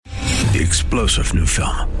the explosive new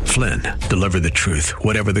film, Flynn, Deliver the Truth,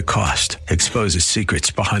 Whatever the Cost, exposes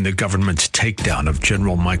secrets behind the government's takedown of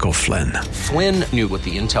General Michael Flynn. Flynn knew what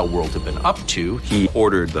the intel world had been up to. He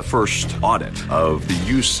ordered the first audit of the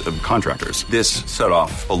use of contractors. This set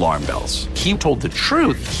off alarm bells. He told the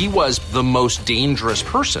truth. He was the most dangerous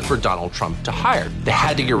person for Donald Trump to hire. They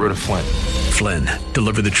had to get rid of Flynn. Flynn,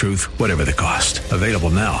 Deliver the Truth, Whatever the Cost. Available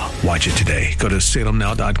now. Watch it today. Go to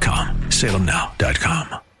salemnow.com.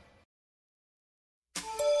 salemnow.com.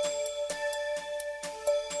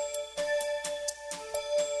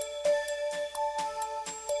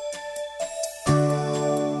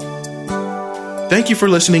 Thank you for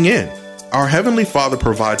listening in. Our Heavenly Father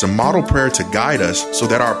provides a model prayer to guide us so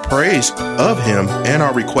that our praise of Him and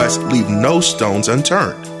our requests leave no stones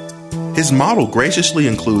unturned. His model graciously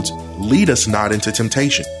includes, lead us not into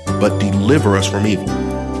temptation, but deliver us from evil.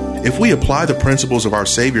 If we apply the principles of our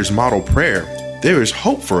Savior's model prayer, there is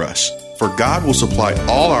hope for us, for God will supply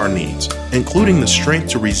all our needs, including the strength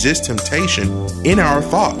to resist temptation in our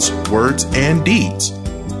thoughts, words, and deeds.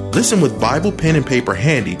 Listen with Bible, pen, and paper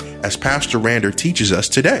handy as Pastor Rander teaches us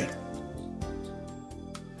today.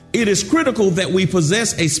 It is critical that we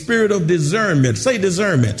possess a spirit of discernment. Say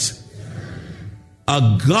discernment.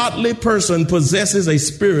 A godly person possesses a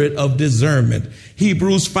spirit of discernment.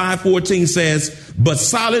 Hebrews 5:14 says, but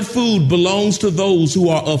solid food belongs to those who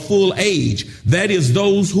are of full age. That is,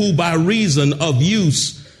 those who by reason of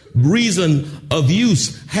use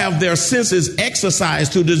have their senses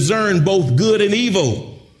exercised to discern both good and evil.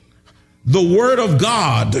 The word of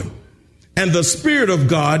God and the Spirit of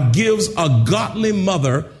God gives a godly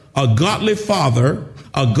mother, a godly father,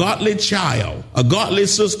 a godly child, a godly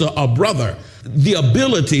sister, a brother, the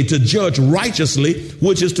ability to judge righteously,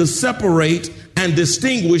 which is to separate and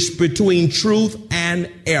distinguish between truth and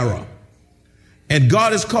error. And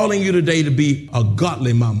God is calling you today to be a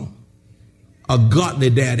godly mama, a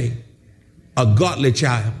godly daddy, a godly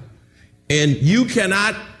child. And you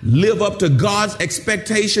cannot live up to God's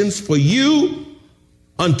expectations for you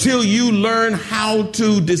until you learn how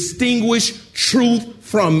to distinguish truth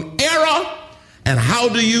from error. And how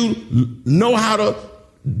do you know how to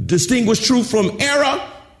distinguish truth from error?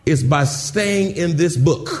 Is by staying in this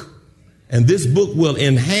book. And this book will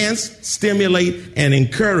enhance, stimulate, and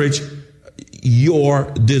encourage your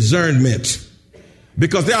discernment.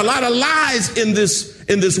 Because there are a lot of lies in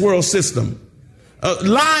this world system.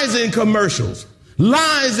 Lies in commercials,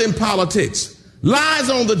 lies in politics,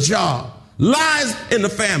 lies on the job, lies in the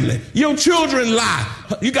family. Your children lie.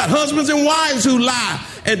 You got husbands and wives who lie.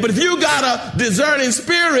 But if you got a discerning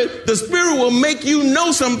spirit, the Spirit will make you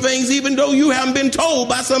know some things even though you haven't been told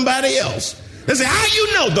by somebody else. They say, how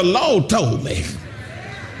you know? The Lord told me.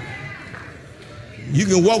 You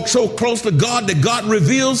can walk so close to God that God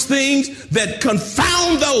reveals things that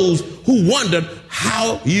confound those who wondered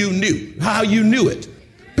how you knew it.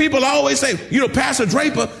 People always say, Pastor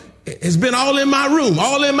Draper has been all in my room,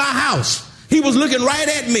 all in my house. He was looking right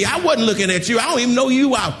at me. I wasn't looking at you. I don't even know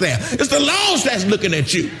you out there. It's the Lord that's looking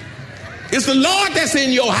at you. It's the Lord that's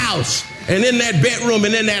in your house and in that bedroom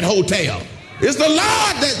and in that hotel. It's the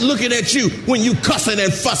Lord that's looking at you when you cussing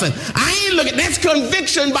and fussing. I ain't looking. That's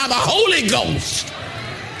conviction by the Holy Ghost.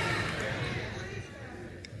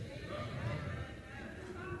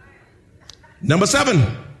 Number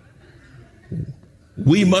 7,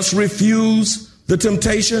 we must refuse the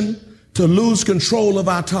temptation to lose control of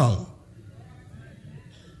our tongue.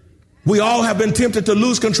 We all have been tempted to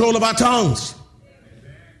lose control of our tongues.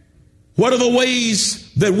 What are the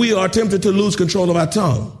ways that we are tempted to lose control of our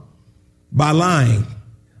tongue? By lying.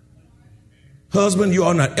 Husband, you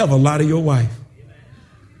ought not ever lie to your wife.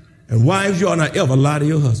 And wives, you ought not ever lie to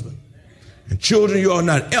your husband. And children, you ought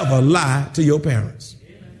not ever lie to your parents.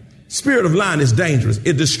 Spirit of lying is dangerous.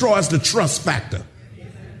 It destroys the trust factor.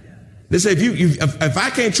 They say, if I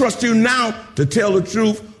can't trust you now to tell the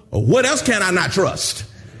truth, what else can I not trust?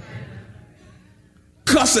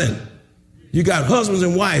 Cussing. You got husbands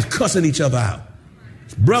and wives cussing each other out.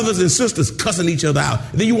 Brothers and sisters cussing each other out.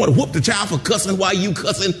 And then you want to whoop the child for cussing while you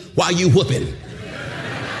whooping.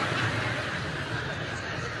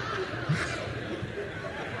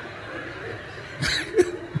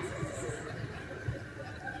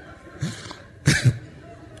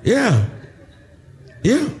 Yeah.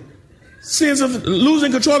 Sins of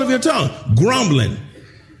losing control of your tongue. Grumbling.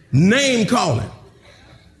 Name calling.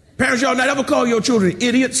 Parents, y'all not ever call your children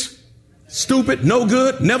idiots, stupid, no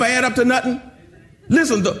good, never add up to nothing.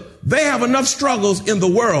 Listen, they have enough struggles in the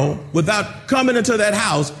world without coming into that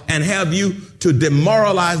house and have you to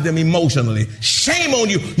demoralize them emotionally. Shame on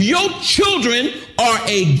you. Your children are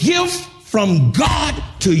a gift from God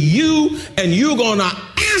to you, and you're going to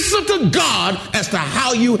answer to God as to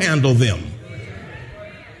how you handle them.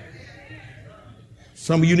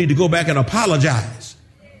 Some of you need to go back and apologize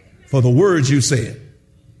for the words you said.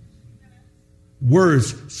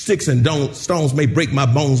 Words, sticks and stones may break my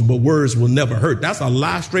bones, but words will never hurt. That's a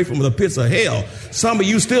lie straight from the pits of hell. Some of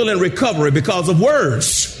you still in recovery because of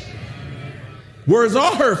words. Words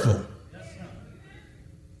are hurtful.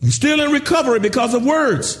 You're still in recovery because of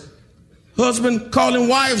words. Husband calling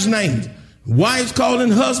wives' names. Wives calling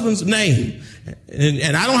husband's name.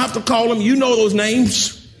 And I don't have to call them. You know those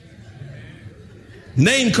names.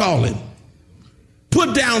 Name calling.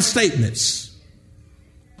 Put down statements.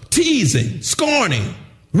 Teasing, scorning,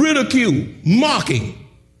 ridicule, mocking,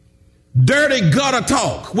 dirty gutter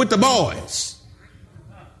talk with the boys,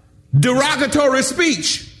 derogatory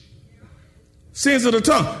speech, sins of the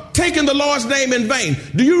tongue, taking the Lord's name in vain.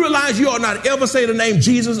 Do you realize you ought not ever say the name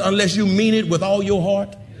Jesus unless you mean it with all your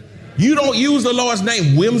heart? You don't use the Lord's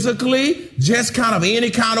name whimsically, just kind of any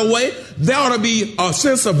kind of way. There ought to be a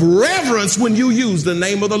sense of reverence when you use the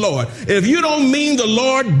name of the Lord. If you don't mean the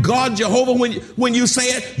Lord, God, Jehovah, when you say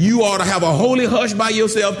it, you ought to have a holy hush by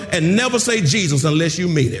yourself and never say Jesus unless you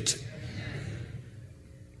mean it.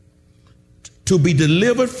 To be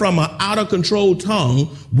delivered from an out of control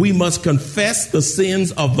tongue, we must confess the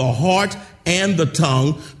sins of the heart and the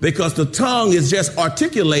tongue, because the tongue is just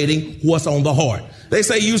articulating what's on the heart. They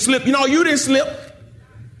say you slipped. You know, you didn't slip.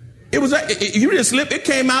 You didn't slip. It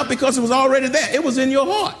came out because it was already there. It was in your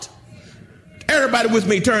heart. Everybody with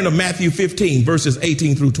me, turn to Matthew 15, verses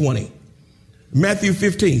 18 through 20. Matthew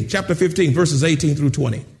 15, chapter 15, verses 18 through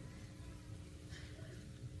 20.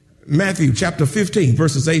 Matthew chapter 15,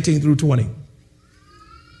 verses 18 through 20.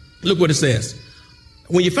 Look what it says.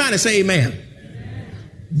 When you find it, say amen.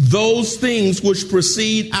 Those things which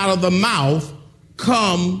proceed out of the mouth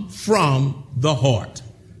come from the heart.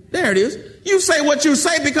 There it is. You say what you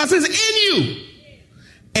say because it's in you.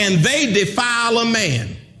 And they defile a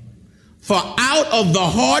man. For out of the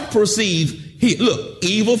heart proceeds,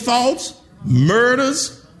 evil thoughts,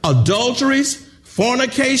 murders, adulteries,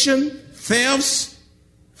 fornication, thefts,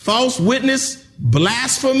 false witness,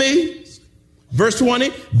 blasphemy. Verse 20,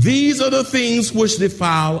 these are the things which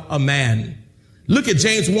defile a man. Look at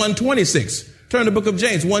James 1:26. Turn the book of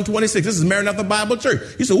James 1:26. This is Maranatha Bible Church.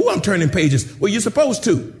 You say, I'm turning pages. Well, you're supposed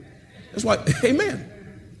to. That's why, amen.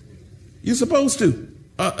 You're supposed to.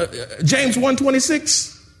 James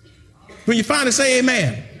 1:26. When you find it, say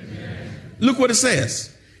amen. Amen. Look what it says.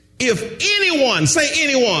 If anyone, say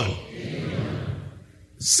anyone.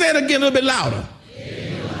 Say it again a little bit louder.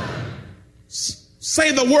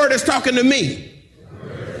 Say the word is talking to me.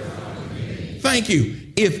 Thank you.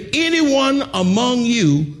 If anyone among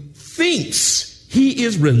you thinks he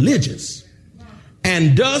is religious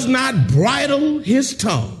and does not bridle his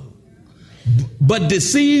tongue, but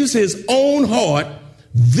deceives his own heart,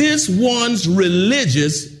 this one's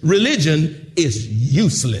religion is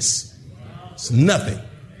useless. It's nothing.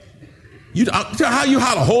 You how you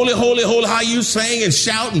holler, holy, holy, holy, how you sing and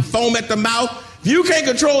shout and foam at the mouth. If you can't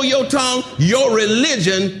control your tongue, your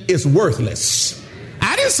religion is worthless.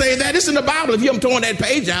 I didn't say that. It's in the Bible. If you haven't torn that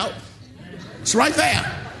page out, it's right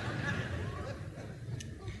there.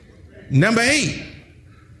 Number 8,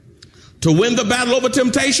 to win the battle over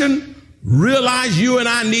temptation, realize you and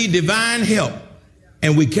I need divine help,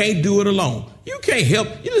 and we can't do it alone. You can't help.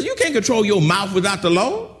 You can't control your mouth without the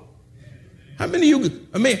Lord. How many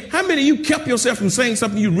of you kept yourself from saying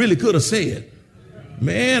something you really could have said?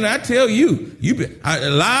 Man, I tell you, a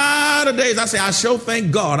lot of days I say, I sure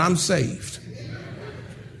thank God I'm saved.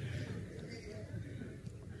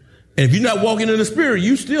 And if you're not walking in the Spirit,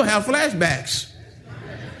 you still have flashbacks.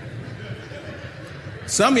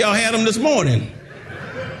 Some of y'all had them this morning.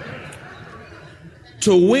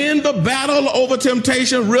 To win the battle over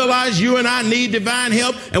temptation, realize you and I need divine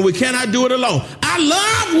help, and we cannot do it alone. I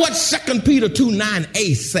love what 2 Peter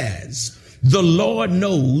 2:9a says. The Lord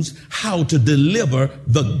knows how to deliver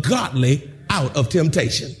the godly out of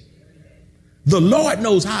temptation. The Lord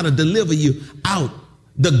knows how to deliver you out,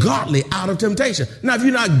 the godly out of temptation. Now, if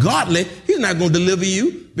you're not godly, he's not going to deliver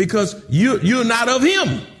you because you're not of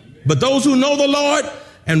him. But those who know the Lord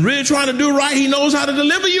and really trying to do right, he knows how to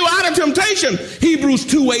deliver you out of temptation. Hebrews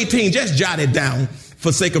 2:18, just jot it down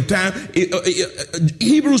for sake of time.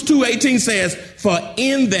 Hebrews 2:18 says, for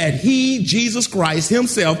in that he, Jesus Christ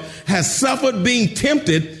himself, has suffered being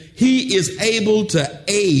tempted, he is able to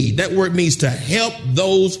aid. That word means to help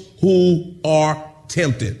those who are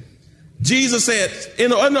tempted. Jesus said,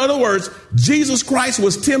 in other words, Jesus Christ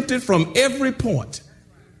was tempted from every point.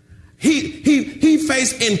 He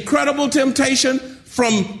faced incredible temptation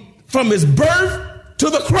from from his birth to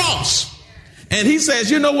the cross. And he says,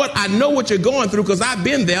 you know what? I know what you're going through because I've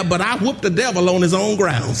been there, but I whooped the devil on his own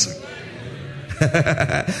grounds.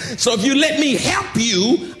 So if you let me help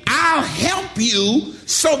you, I'll help you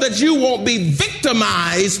so that you won't be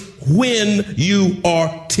victimized when you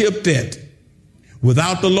are tempted.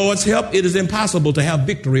 Without the Lord's help, it is impossible to have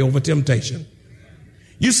victory over temptation.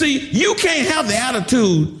 You see, you can't have the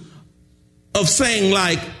attitude of saying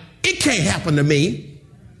like, it can't happen to me.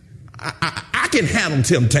 I can handle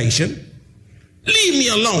temptation. Leave me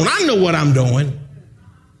alone. I know what I'm doing.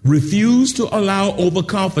 Refuse to allow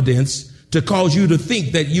overconfidence to cause you to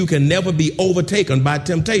think that you can never be overtaken by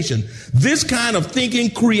temptation. This kind of thinking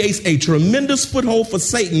creates a tremendous foothold for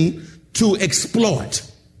Satan to exploit.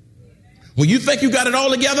 When you think you got it all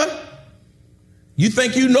together, you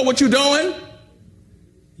think you know what you're doing,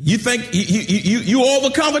 you think you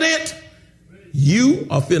overconfident, you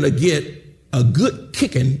are finna get a good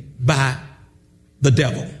kicking by the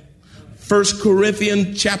devil. 1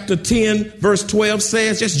 Corinthians chapter 10 verse 12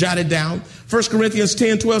 says, just jot it down. 1 Corinthians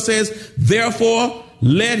 10:12 says, therefore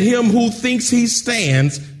let him who thinks he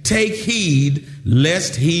stands take heed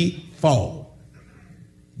lest he fall.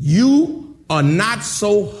 You are not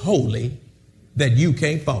so holy that you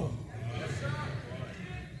can't fall.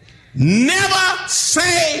 Never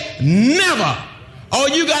say never. All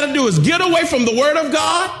you got to do is get away from the word of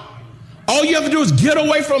God. All you have to do is get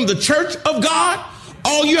away from the church of God.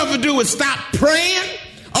 All you have to do is stop praying.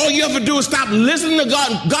 All you have to do is stop listening to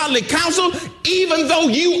godly counsel. Even though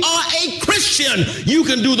you are a Christian, you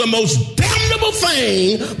can do the most damnable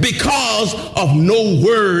thing because of no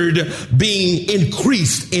word being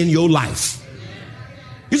increased in your life.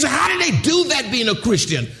 You say, how did they do that being a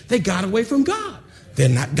Christian? They got away from God. They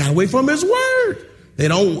not got away from his word. They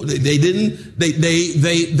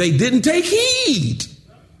didn't take heed.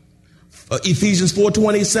 Ephesians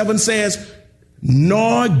 4:27 says,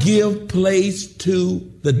 nor give place to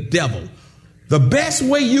the devil. The best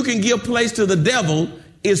way you can give place to the devil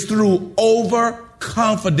is through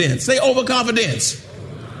overconfidence. Say overconfidence.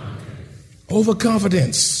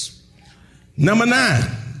 Overconfidence. Number 9,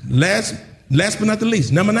 last but not the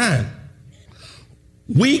least, number 9.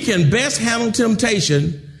 We can best handle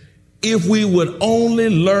temptation if we would only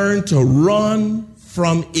learn to run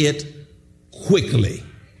from it quickly.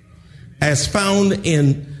 As found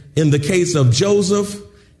in the case of Joseph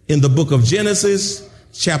in the book of Genesis,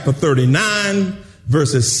 chapter 39,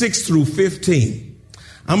 verses 6 through 15.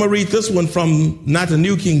 I'm going to read this one from not the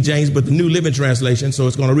New King James, but the New Living Translation. So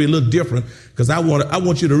it's going to read a little different because I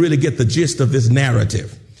want you to really get the gist of this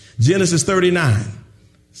narrative. Genesis 39,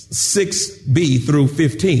 6b through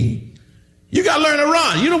 15. You got to learn to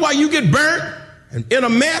run. You know why you get burnt and in a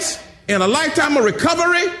mess, in a lifetime of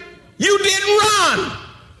recovery? You didn't run.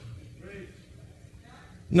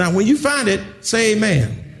 Now, when you find it, say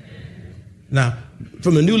amen. Now,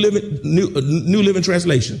 from the New Living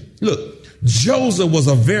Translation, look, Joseph was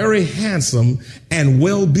a very handsome and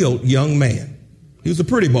well-built young man. He was a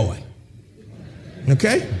pretty boy.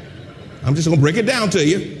 Okay? I'm just going to break it down to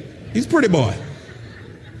you. He's a pretty boy.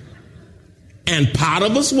 And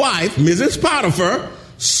Potiphar's wife, Mrs. Potiphar,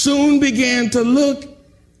 soon began to look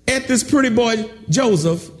at this pretty boy,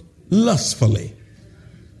 Joseph, lustfully.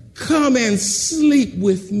 Come and sleep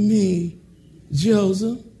with me,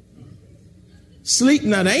 Joseph. Sleep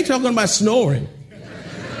now. They ain't talking about snoring.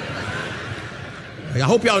 I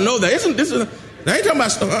hope y'all know that. They ain't talking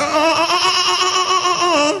about snoring.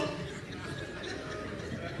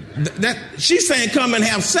 She's saying, come and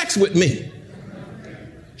have sex with me.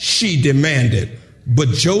 She demanded, but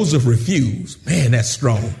Joseph refused. Man, that's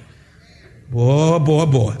strong.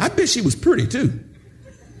 Boy. I bet she was pretty too.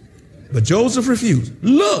 But Joseph refused.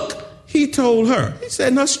 Look, he told her. He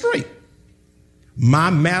said, no, straight. My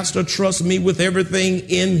master trusts me with everything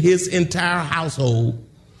in his entire household.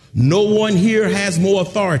 No one here has more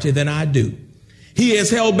authority than I do. He has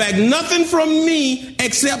held back nothing from me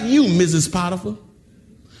except you, Mrs. Potiphar.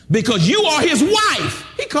 Because you are his wife.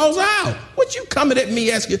 He calls her out. What you coming at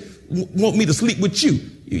me asking, want me to sleep with you?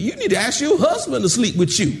 You need to ask your husband to sleep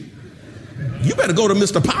with you. You better go to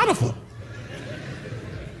Mr. Potiphar.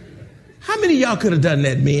 How many of y'all could have done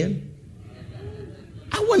that, men?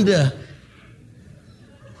 I wonder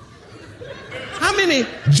how many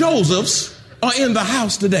Josephs are in the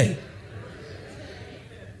house today.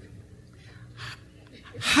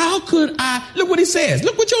 How could I, look what he says.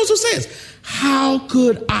 Look what Joseph says. How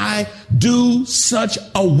could I do such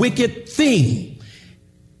a wicked thing?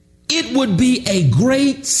 It would be a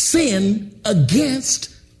great sin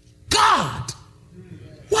against God.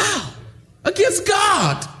 Wow. Against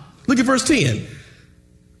God. Look at verse 10.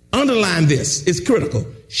 Underline this. It's critical.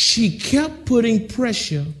 she kept putting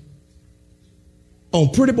pressure on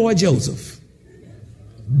pretty boy Joseph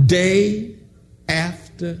day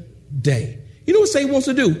after day. You know what Satan wants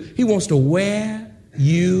to do? He wants to wear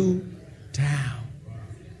you down.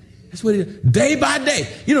 That's what he does. Day by day.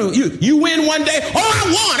 You know, you win one day. Oh, I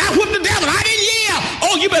won. I whooped the devil. I didn't yell.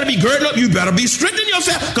 Oh, you better be girding up. You better be strengthening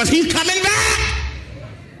yourself because he's coming back.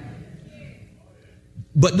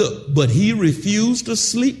 But look, but he refused to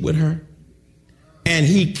sleep with her. And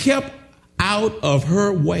he kept out of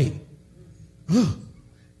her way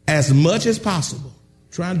as much as possible,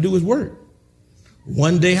 trying to do his work.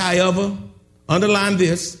 One day, however, underline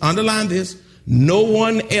this, no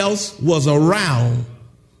one else was around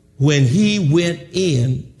when he went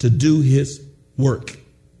in to do his work.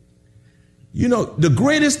 You know, the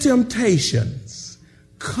greatest temptations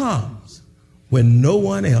comes when no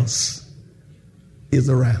one else is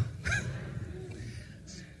around.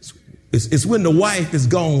 It's when the wife is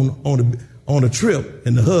gone on a trip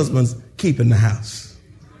and the husband's keeping the house.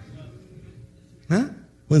 Huh?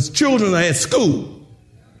 When children are at school.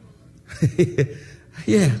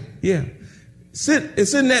 Yeah.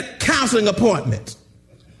 It's in that counseling appointment.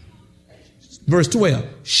 Verse 12.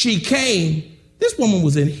 She came. This woman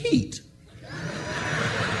was in heat.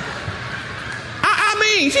 I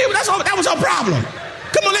mean, that was her problem.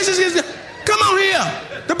 Come on, come on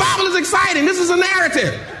here. The Bible is exciting. This is a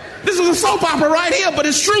narrative. This is a soap opera right here, but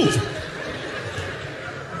it's truth.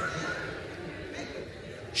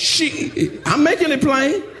 I'm making it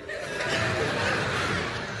plain.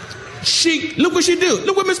 Look what she do.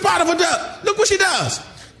 Look what Miss Potiphar does. Look what she does.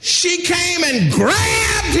 She came and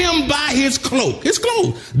grabbed him by his clothes,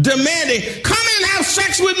 demanding, come and have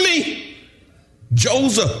sex with me.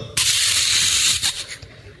 Joseph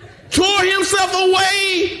tore himself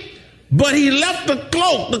away, but he left the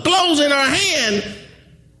clothes in her hand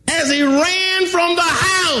as he ran from the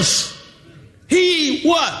house. He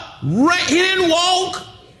what? He didn't walk.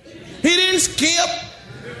 He didn't skip.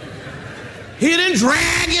 He didn't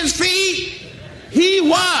drag his feet. He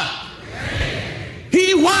what?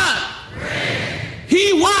 He what?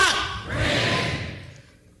 He what?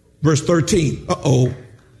 Verse 13.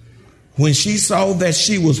 When she saw that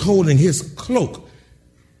she was holding his cloak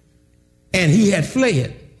and he had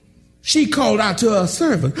fled, she called out to her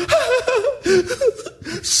servant.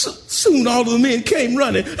 Soon all of the men came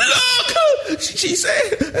running. Look, she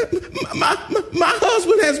said, my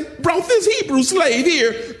husband has brought this Hebrew slave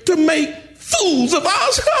here to make fools of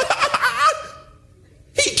us.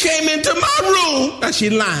 He came into my room. Now she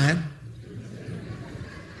lied.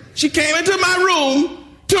 She came into my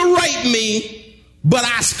room to rape me, but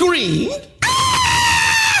I screamed.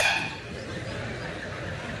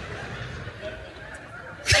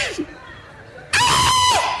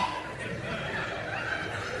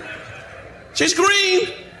 She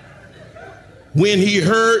screamed. When he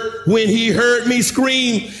heard me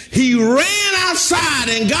scream, he ran outside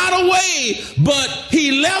and got away, but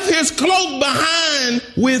he left his cloak behind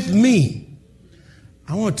with me.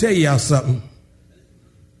 I want to tell y'all something.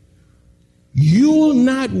 You will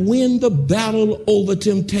not win the battle over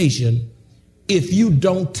temptation if you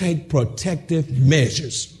don't take protective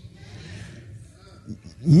measures.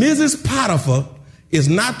 Mrs. Potiphar is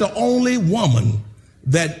not the only woman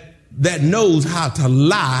that knows how to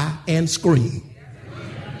lie and scream.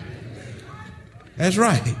 That's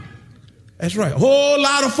right. That's right. A whole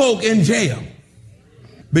lot of folk in jail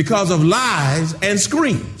because of lies and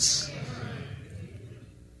screams.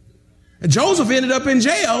 And Joseph ended up in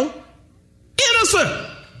jail innocent,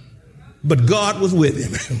 but God was with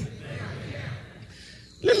him.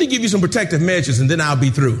 Let me give you some protective measures and then I'll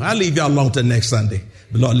be through. I'll leave y'all alone till next Sunday.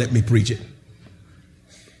 The Lord let me preach it.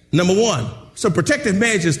 Number one, some protective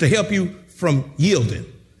measures to help you from yielding.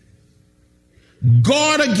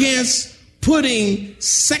 Guard against putting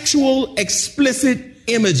sexual explicit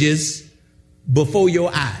images before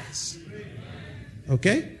your eyes.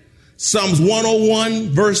 Okay? Psalms 101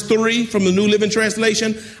 verse 3 from the New Living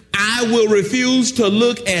Translation. I will refuse to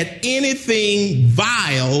look at anything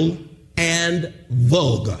vile and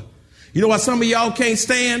vulgar. You know why some of y'all can't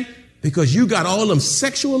stand? Because you got all them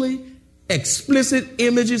sexually explicit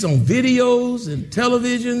images on videos and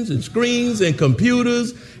televisions and screens and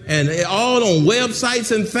computers and all on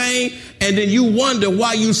websites and things, and then you wonder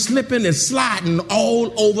why you slipping and sliding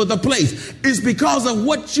all over the place. It's because of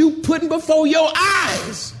what you putting before your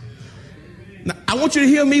eyes. Now, I want you to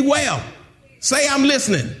hear me well. Say, I'm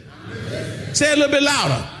listening. Say it a little bit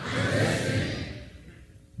louder.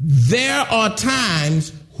 There are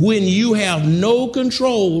times when you have no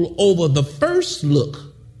control over the first look,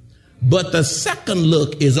 but the second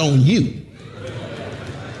look is on you.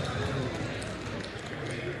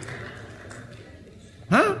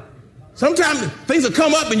 things will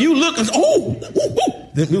come up and you look and say, oh, ooh, ooh.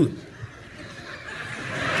 Then,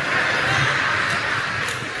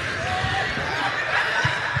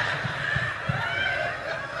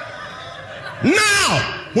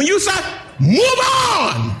 now, when you say, move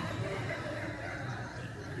on.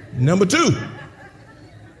 Number two,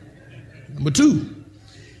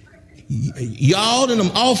 y'all in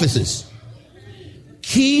them offices,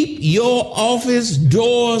 keep your office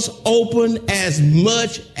doors open as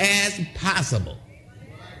much as possible.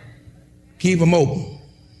 Keep them open.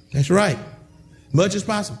 That's right. Much as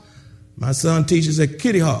possible. My son teaches at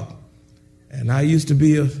Kitty Hawk, and I used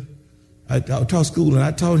to I taught school, and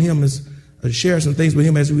I taught him share some things with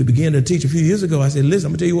him as we began to teach a few years ago. I said, listen,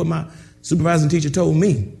 I'm going to tell you what my supervising teacher told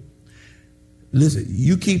me. Listen,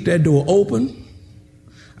 you keep that door open.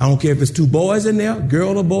 I don't care if it's two boys in there,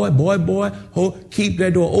 girl or boy, boy. Keep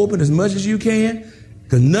that door open as much as you can,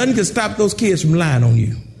 because nothing can stop those kids from lying on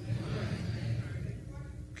you.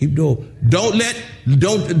 Keep the door. Don't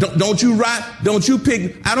you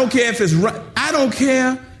pick. I don't care if it's right. I don't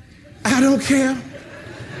care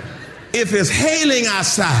if it's hailing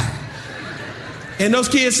outside. And those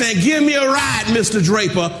kids saying, give me a ride, Mr.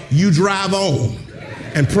 Draper. You drive on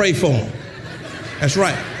and pray for them. That's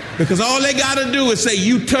right. Because all they got to do is say,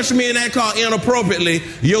 you touched me in that car inappropriately.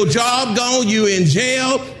 Your job gone, you in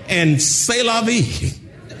jail, and c'est la vie.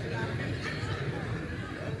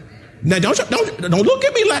 Now, don't look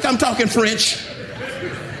at me like I'm talking French.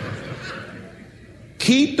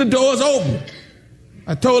 Keep the doors open.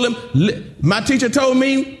 I told him, my teacher told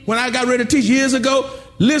me when I got ready to teach years ago,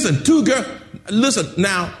 listen,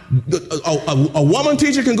 now, a woman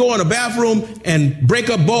teacher can go in a bathroom and break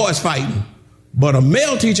up boys fighting, but a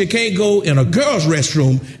male teacher can't go in a girl's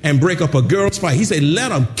restroom and break up a girl's fight. He said, let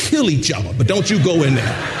them kill each other, but don't you go in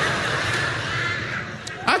there.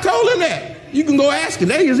 I told him that. You can go ask him.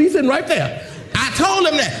 There he is. He's sitting right there. I told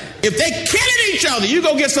him that. If they killing each other, you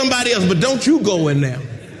go get somebody else, but don't you go in there.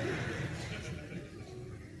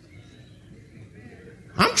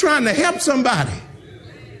 I'm trying to help somebody.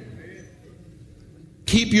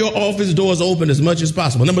 Keep your office doors open as much as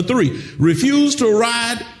possible. Number 3, refuse to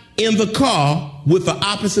ride in the car with the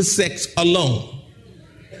opposite sex alone.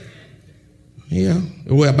 Yeah,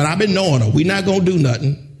 well, but I've been knowing her. We're not going to do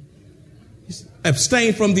nothing.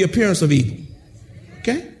 Abstain from the appearance of evil.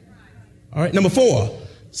 Okay? All right, number 4,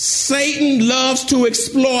 Satan loves to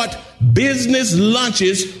exploit business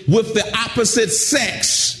lunches with the opposite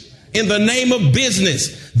sex in the name of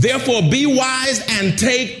business. Therefore, be wise and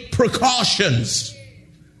take precautions.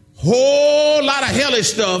 Whole lot of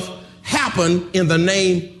hellish stuff happen in the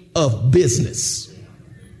name of business.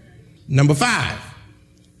 Number 5,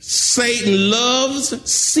 Satan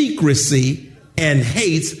loves secrecy and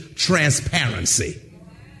hates transparency.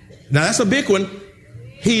 Now that's a big one.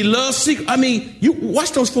 He loves secret. I mean, you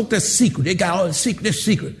watch those folk that's secret. They got all the secret. They're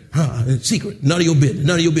secret. Secret. None of your business.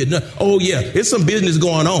 None of your business. Oh yeah, there's some business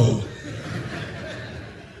going on.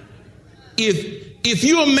 If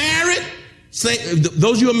you are married, say,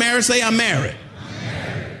 those you are married, say I'm married.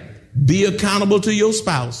 Be accountable to your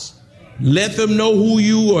spouse. Let them know who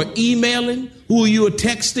you are emailing, who you are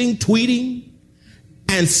texting, tweeting,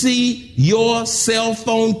 and see your cell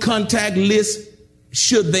phone contact list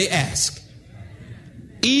should they ask.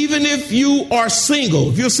 Even if you are single,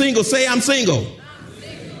 if you're single, say I'm single.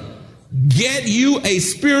 Get you a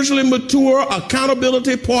spiritually mature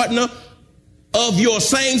accountability partner of your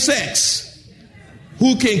same sex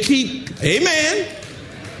who can keep, amen,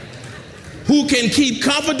 who can keep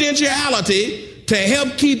confidentiality to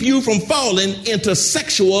help keep you from falling into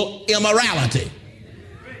sexual immorality.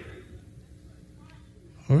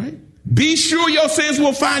 All right. Be sure your sins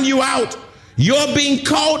will find you out. Your being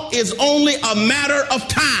caught is only a matter of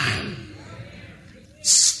time.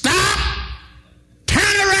 Stop,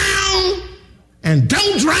 turn around, and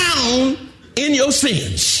don't drown in your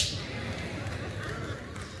sins.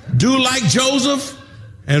 Do like Joseph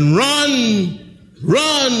and run.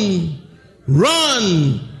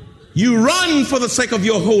 You run for the sake of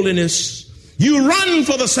your holiness. You run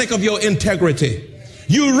for the sake of your integrity.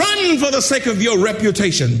 You run for the sake of your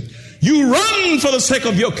reputation. You run for the sake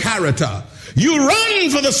of your character. You run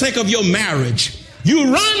for the sake of your marriage.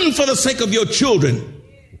 You run for the sake of your children.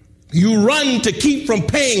 You run to keep from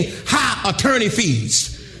paying high attorney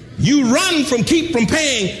fees. You run keep from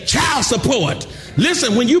paying child support.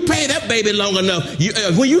 Listen, when you pay that baby long enough,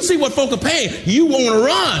 when you see what folk are paying, you want to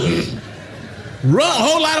run. A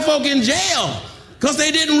whole lot of folk in jail because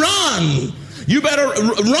they didn't run. You better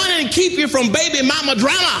run and keep you from baby mama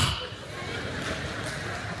drama.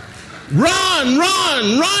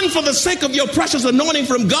 Run for the sake of your precious anointing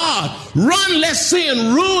from God. Run lest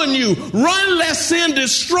sin ruin you. Run lest sin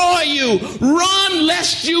destroy you. Run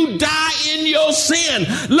lest you die in your sin.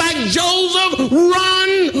 Like Joseph,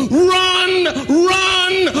 run,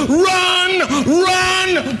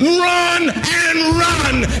 and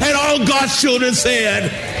run. And all God's children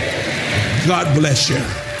said, God bless you.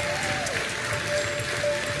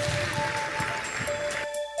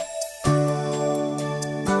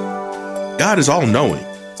 God is all-knowing,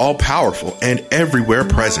 all-powerful, and everywhere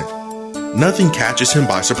present. Nothing catches him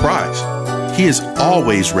by surprise. He is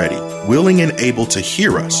always ready, willing and able to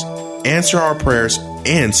hear us, answer our prayers,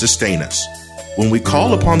 and sustain us. When we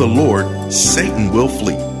call upon the Lord, Satan will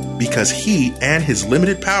flee, because he and his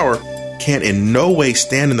limited power can in no way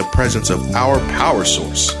stand in the presence of our power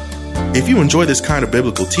source. If you enjoy this kind of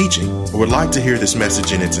biblical teaching or would like to hear this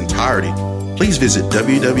message in its entirety, please visit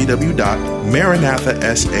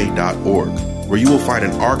www.maranathasa.org, where you will find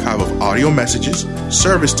an archive of audio messages,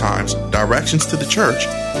 service times, directions to the church,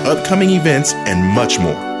 upcoming events, and much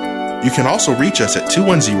more. You can also reach us at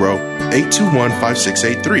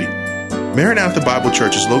 210-821-5683. Maranatha Bible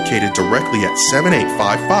Church is located directly at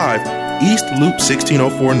 7855 East Loop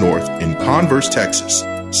 1604 North in Converse, Texas,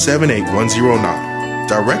 78109,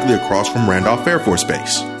 directly across from Randolph Air Force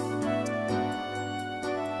Base.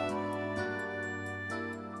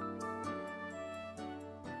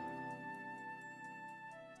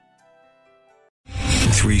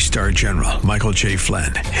 3-star General Michael J.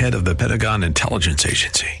 Flynn, head of the Pentagon Intelligence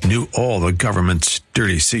Agency, knew all the government's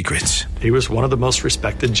dirty secrets. He was one of the most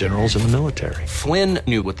respected generals in the military. Flynn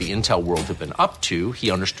knew what the intel world had been up to.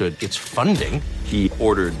 He understood its funding. He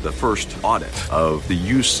ordered the first audit of the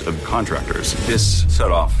use of contractors. This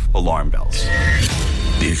set off alarm bells.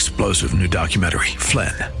 The explosive new documentary,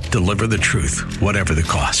 Flynn, Deliver the Truth, Whatever the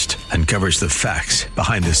Cost, uncovers the facts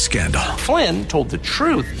behind this scandal. Flynn told the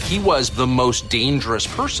truth. He was the most dangerous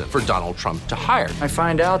person for Donald Trump to hire. I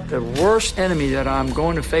find out the worst enemy that I'm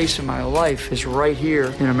going to face in my life is right here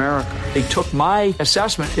in America. They took my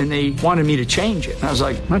assessment and they wanted me to change it. And I was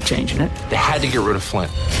like, I'm not changing it. They had to get rid of Flynn.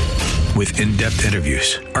 With in-depth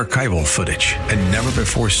interviews, archival footage, and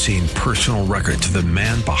never-before-seen personal records of the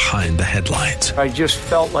man behind the headlines. I just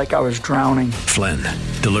felt like I was drowning. Flynn,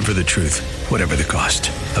 Deliver the Truth, Whatever the Cost.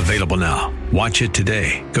 Available now. Watch it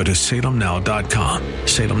today. Go to salemnow.com.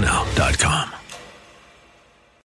 salemnow.com.